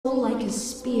like a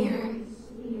spear.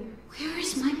 Where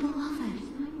is my beloved?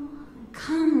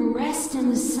 Come rest in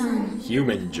the sun.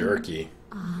 Human jerky.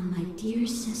 Ah, my dear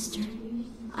sister,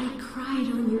 I cried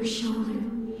on your shoulder.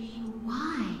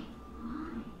 Why?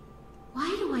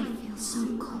 Why do I feel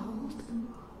so cold?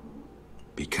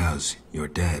 Because you're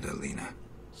dead, Alina.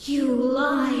 You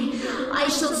lie. I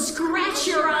shall scratch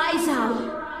your eyes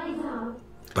out.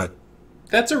 But...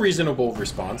 That's a reasonable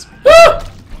response. Ah!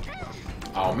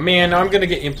 Oh man, now I'm gonna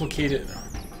get implicated.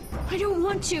 I don't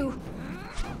want to.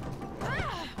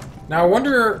 Now I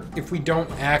wonder if we don't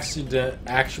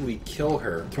actually kill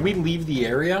her. Can we leave the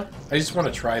area? I just want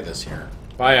to try this here.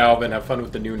 Bye, Alvin. Have fun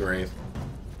with the Noon Wraith.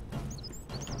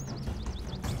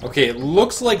 Okay, it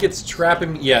looks like it's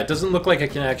trapping me. Yeah, it doesn't look like I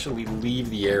can actually leave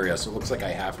the area, so it looks like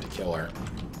I have to kill her.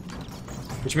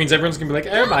 Which means everyone's gonna be like,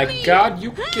 oh my god,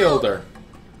 you killed her.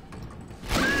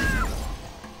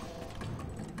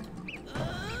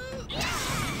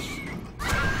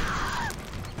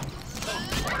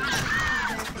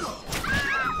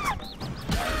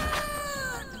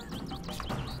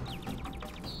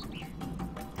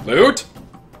 Loot!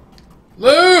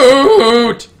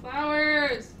 Loot!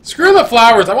 Flowers! Screw the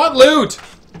flowers! I want loot!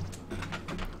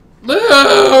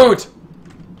 Loot!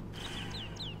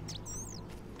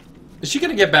 Is she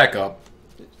gonna get back up?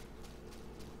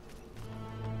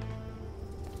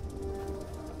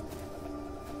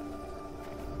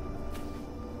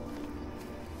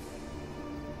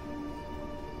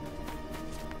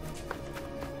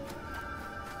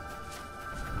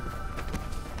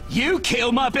 You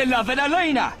killed my beloved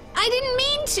Alina! I didn't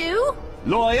mean to!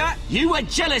 Lawyer, you were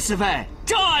jealous of her!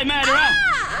 Die, murderer!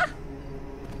 Ah!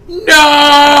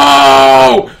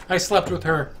 No! I slept with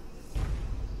her.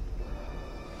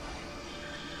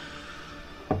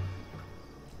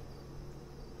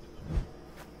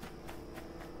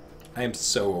 I am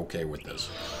so okay with this.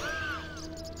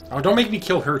 Oh, don't make me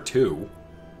kill her too.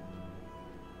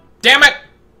 Damn it!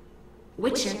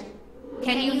 Witcher,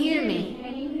 can you hear me?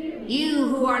 You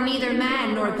who are neither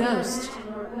man nor ghost.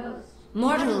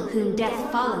 Mortal whom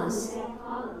death follows.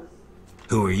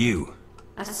 Who are you?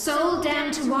 A soul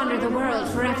damned to wander the world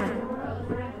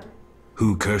forever.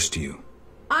 Who cursed you?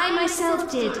 I myself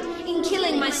did, in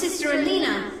killing my sister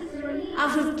Alina.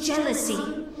 Out of jealousy.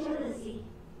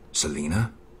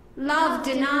 Selena? Love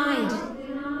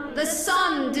denied. The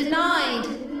sun denied.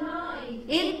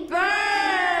 It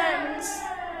burns!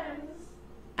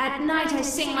 At night I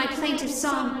sing my plaintive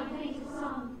song.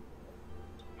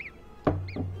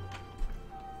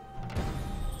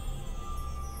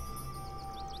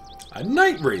 A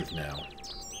night wraith now.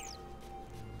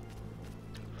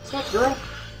 What's up, girl?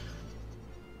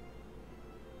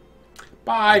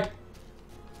 Bye.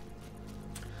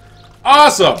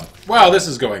 Awesome. Wow, this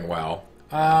is going well.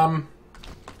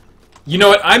 You know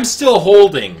what? I'm still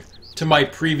holding to my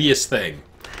previous thing.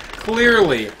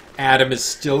 Clearly, Adam is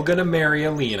still gonna marry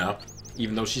Alina,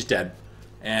 even though she's dead.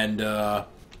 And,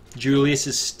 Julius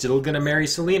is still gonna marry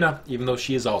Selena, even though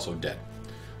she is also dead.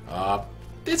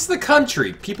 It's the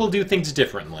country. People do things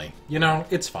differently. You know,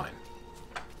 it's fine.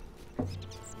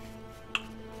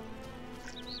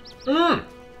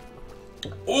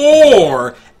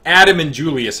 Or Adam and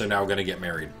Julius are now going to get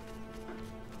married.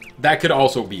 That could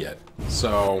also be it.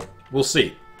 So, we'll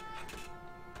see.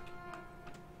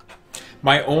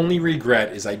 My only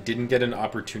regret is I didn't get an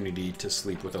opportunity to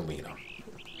sleep with Alina.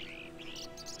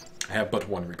 I have but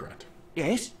one regret.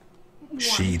 Yes?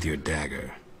 Sheathe your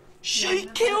dagger. She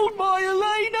killed my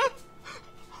Alina!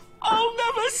 I'll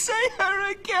never see her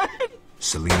again!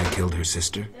 Selena killed her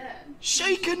sister?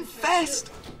 She confessed!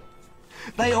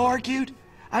 They argued,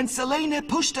 and Selena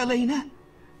pushed Alina.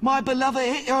 My beloved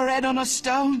hit her head on a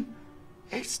stone.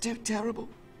 It's too terrible.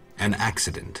 An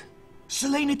accident.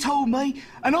 Selena told me,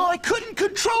 and I couldn't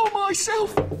control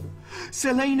myself.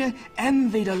 Selena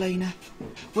envied Alina,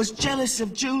 was jealous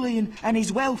of Julian and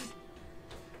his wealth.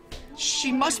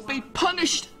 She must be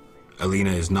punished.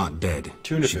 Alina is not dead.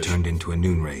 Tuna She fish. turned into a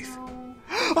Noon Wraith.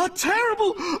 Oh,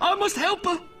 terrible! I must help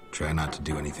her. Try not to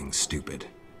do anything stupid.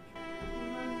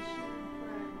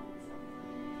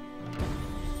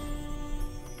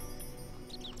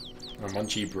 A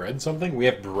munchy bread something? We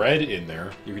have bread in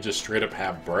there. You could just straight up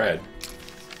have bread.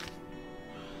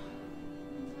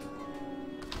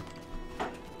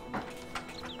 I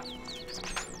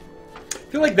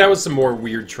feel like that was some more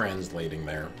weird translating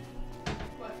there.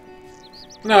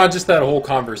 No, just that whole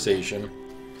conversation.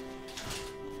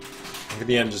 At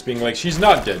the end, just being like, she's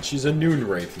not dead, she's a Noon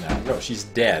Wraith now. No, she's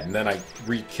dead. And then I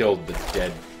re-killed the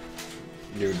dead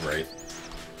Noon Wraith.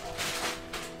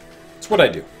 It's what I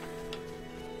do.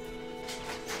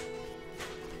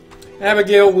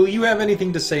 Abigail, will you have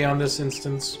anything to say on this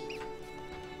instance?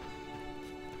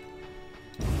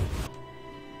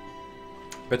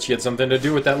 Bet she had something to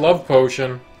do with that love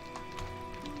potion.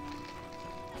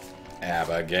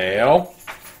 Abigail?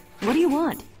 What do you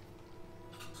want?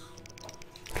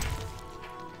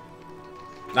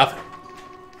 Nothing.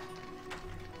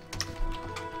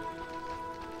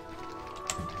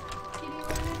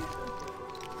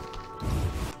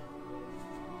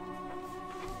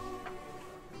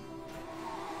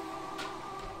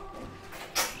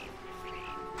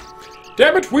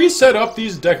 Damn it, we set up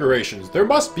these decorations. There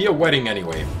must be a wedding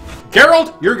anyway.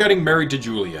 Geralt, you're getting married to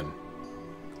Julian.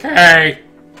 Okay.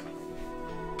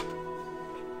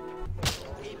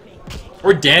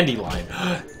 Or Dandelion.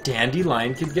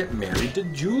 Dandelion could get married to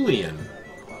Julian.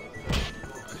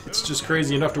 It's just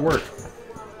crazy enough to work.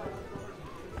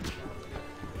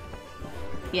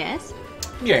 Yes?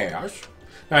 Yes.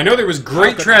 I know there was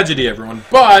great tragedy, everyone,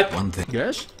 but... One thing.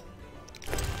 Yes?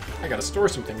 I gotta store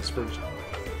some things first.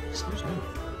 Excuse me.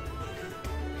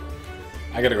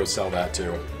 I gotta go sell that,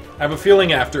 too. I have a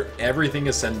feeling after everything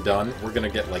is said and done, we're gonna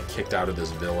get, like, kicked out of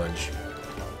this village.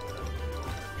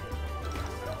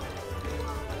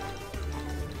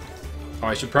 Oh,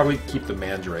 I should probably keep the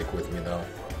mandrake with me, though.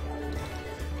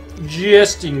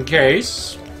 Just in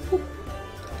case.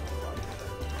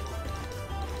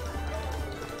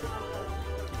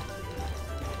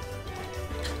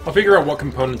 I'll figure out what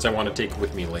components I want to take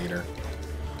with me later.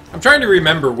 I'm trying to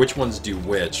remember which ones do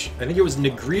which. I think it was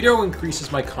Negrito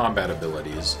increases my combat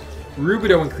abilities.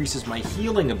 Rubido increases my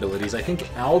healing abilities. I think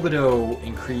Albedo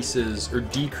increases or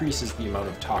decreases the amount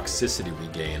of toxicity we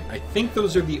gain. I think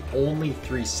those are the only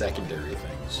 3 secondary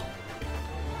things.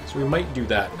 So we might do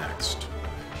that next.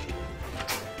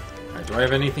 Alright, do I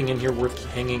have anything in here worth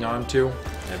hanging on to?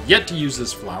 I have yet to use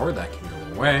this flower. That can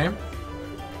go away.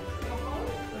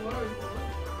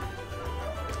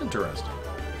 Interesting.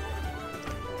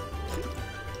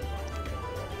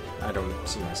 I don't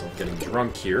see myself getting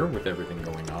drunk here with everything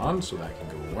going on, so that can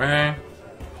go away.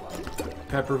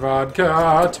 Pepper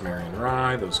vodka, tamarind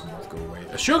rye, those can both go away.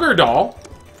 A sugar doll,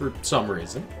 for some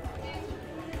reason.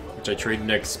 Which I trade an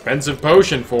expensive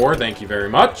potion for, thank you very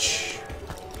much.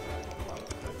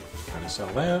 Trying to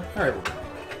sell that. Alright, we're good.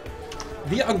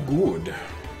 The good.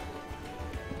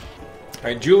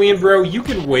 Alright, Julian, bro, you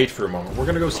can wait for a moment. We're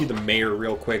gonna go see the mayor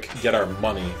real quick, get our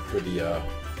money for the,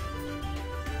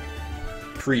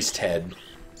 priest head.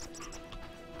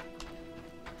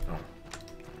 Oh.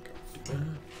 Okay.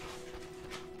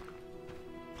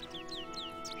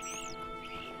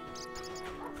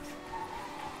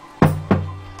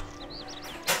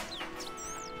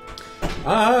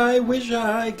 I wish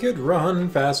I could run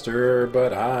faster,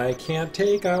 but I can't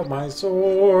take out my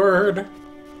sword.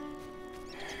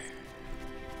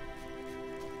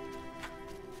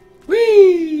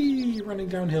 Whee! Running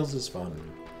down hills is fun.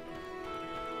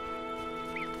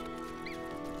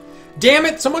 Damn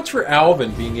it! So much for Alvin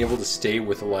being able to stay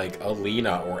with, like,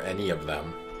 Alina or any of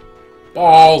them.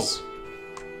 Balls!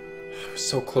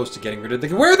 So close to getting rid of the...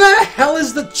 Where the hell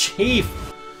is the chief?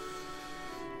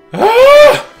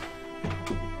 Ah!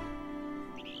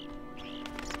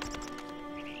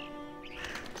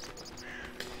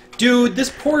 Dude,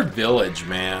 this poor village,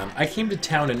 man. I came to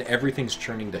town and everything's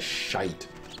turning to shite.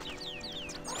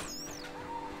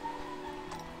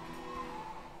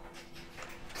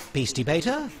 Beastie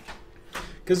Beta?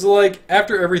 Because, like,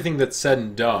 after everything that's said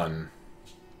and done...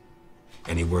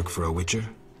 Any work for a witcher?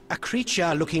 A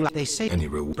creature looking like they say... Any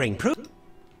reward? Bring proof?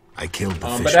 I killed the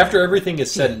but fisherman. after everything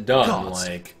is said and done, Gods,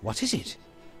 like... what is it?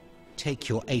 Take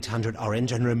your 800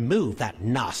 orange and remove that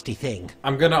nasty thing.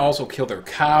 I'm gonna also kill their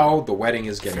cow, the wedding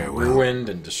is getting Farewell. ruined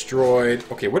and destroyed.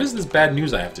 Okay, what is this bad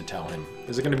news I have to tell him?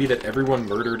 Is it gonna be that everyone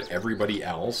murdered everybody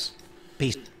else?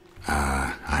 Beast...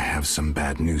 I have some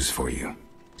bad news for you.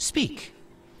 Speak.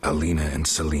 Alina and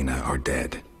Selena are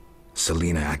dead.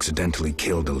 Selena accidentally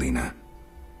killed Alina.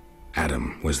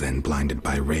 Adam was then blinded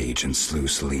by rage and slew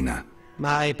Selena.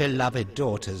 My beloved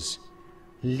daughters,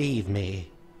 leave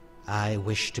me. I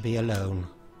wish to be alone.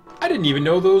 I didn't even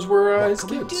know those were What his can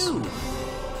we kids. do?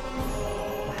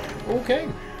 Okay.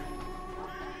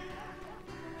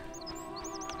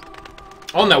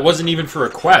 Oh, and that wasn't even for a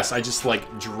quest. I just,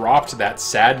 like, dropped that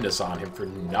sadness on him for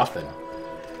nothing.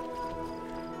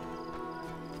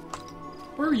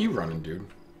 Where are you running, dude?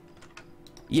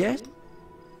 Yes?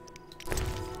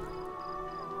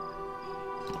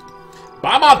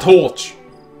 Buy my torch!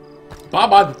 Buy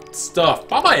my stuff!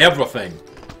 Buy my everything!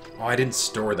 Oh, I didn't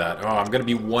store that. Oh, I'm gonna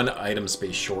be 1 item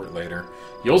space short later.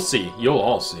 You'll see. You'll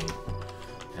all see.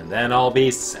 And then I'll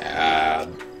be sad.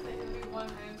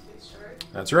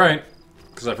 That's right.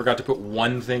 Because I forgot to put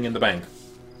one thing in the bank.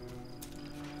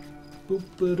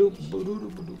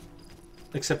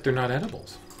 Except they're not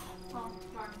edibles.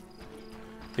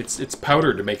 It's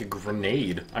powder to make a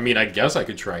grenade. I mean, I guess I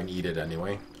could try and eat it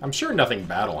anyway. I'm sure nothing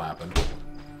bad will happen.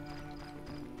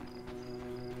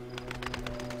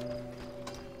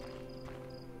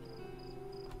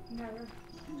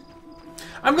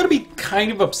 I'm gonna be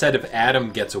kind of upset if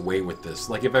Adam gets away with this.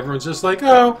 Like, if everyone's just like,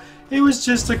 oh, it was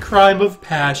just a crime of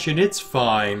passion, it's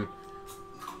fine.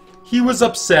 He was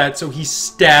upset, so he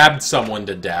stabbed someone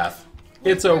to death.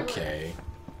 It's okay.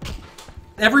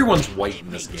 Everyone's white in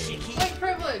this game. White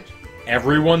privilege.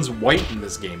 Everyone's white in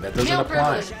this game. That doesn't Male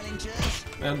apply.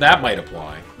 privilege. That might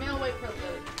apply. Male white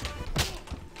privilege.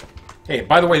 Hey,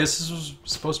 by the way, this is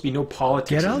supposed to be no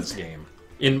politics in Geralt? this game.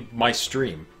 In my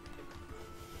stream.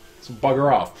 So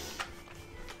bugger off.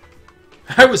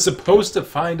 I was supposed to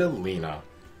find Alina.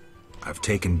 I've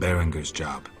taken Berenger's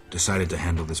job. Decided to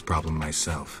handle this problem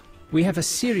myself. We have a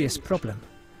serious problem.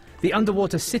 The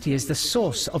underwater city is the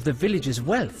source of the village's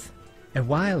wealth. A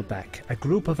while back, a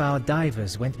group of our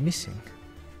divers went missing.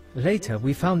 Later,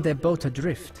 we found their boat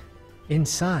adrift.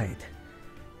 Inside,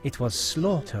 it was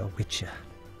Slaughter Witcher.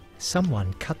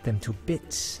 Someone cut them to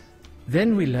bits.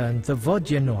 Then we learned the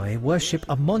Vodyanoi worship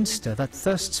a monster that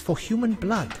thirsts for human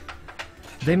blood.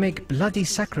 They make bloody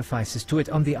sacrifices to it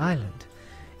on the island.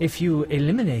 If you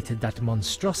eliminated that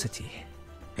monstrosity...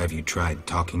 Have you tried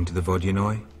talking to the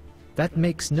Vodyanoi? That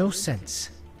makes no sense.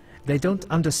 They don't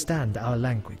understand our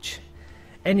language.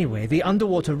 Anyway, the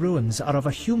underwater ruins are of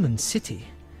a human city.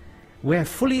 We're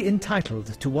fully entitled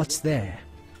to what's there.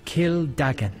 Kill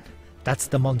Dagon. That's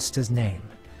the monster's name.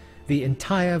 The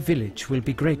entire village will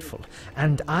be grateful,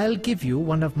 and I'll give you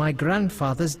one of my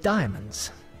grandfather's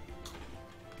diamonds.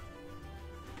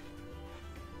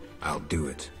 I'll do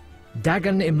it.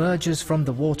 Dagon emerges from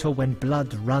the water when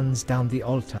blood runs down the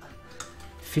altar.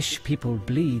 Fish people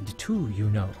bleed too, you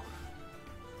know.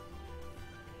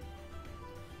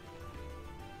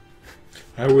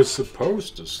 I was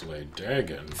supposed to slay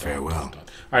Dagon. Farewell.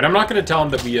 Alright, I'm not going to tell him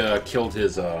that we killed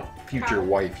his future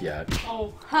wife yet.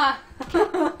 Oh, ha!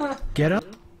 Get up.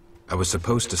 I was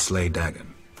supposed to slay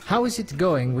Dagon. How is it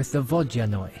going with the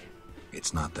Vodyanoi?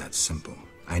 It's not that simple.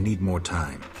 I need more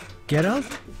time. Get up.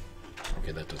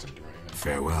 Okay, that doesn't do anything.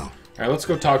 Farewell. Alright, let's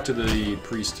go talk to the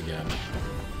priest again.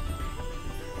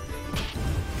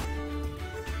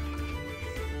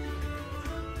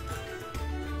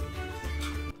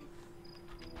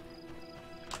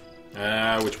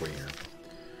 Which way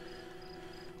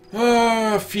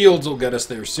here? Fields will get us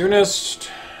there soonest.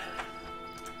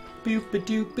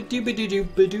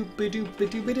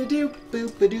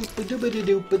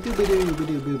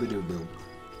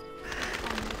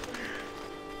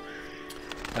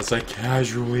 As I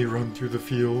casually run through the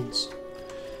fields.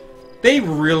 They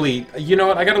really... You know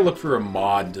what? I gotta look for a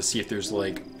mod to see if there's,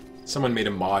 like... Someone made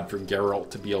a mod for Geralt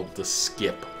to be able to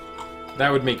skip.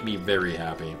 That would make me very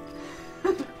happy.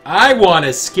 I want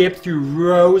to skip through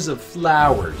rows of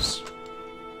flowers.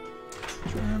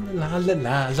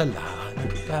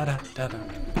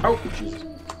 Oh, Jesus.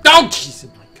 Oh, Jesus.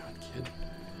 My God, kid.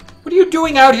 What are you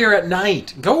doing out here at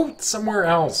night? Go somewhere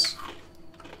else.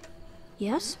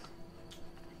 Yes?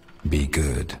 Be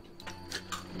good.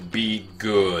 Be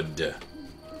good.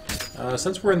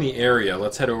 Since we're in the area,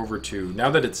 let's head over to... Now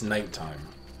that it's nighttime.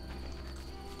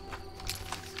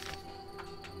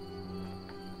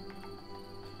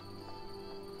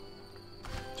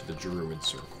 To the Druid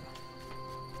Circle.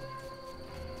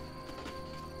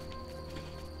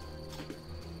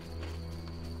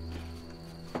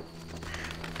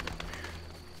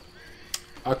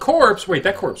 A corpse? Wait,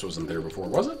 that corpse wasn't there before,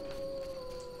 was it?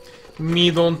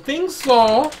 Me don't think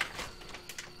so.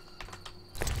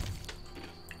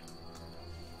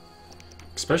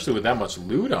 Especially with that much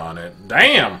loot on it.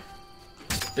 Damn!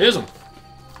 Ism.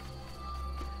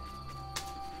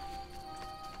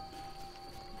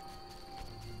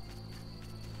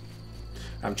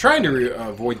 I'm trying to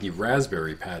avoid the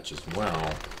raspberry patch as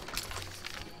well.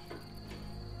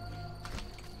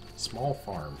 Small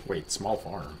farm. Wait, small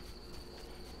farm.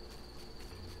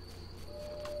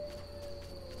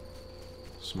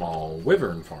 Small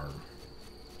wyvern farm.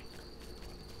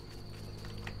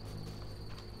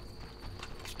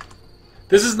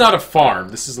 This is not a farm.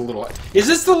 This is a little... Is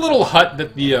this the little hut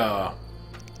that the,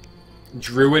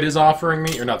 druid is offering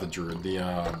me? Or not the druid, the,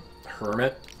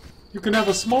 hermit? You can have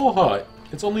a small hut.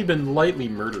 It's only been lightly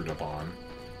murdered upon.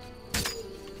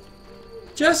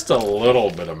 Just a little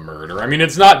bit of murder. I mean,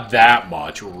 it's not that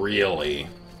much, really.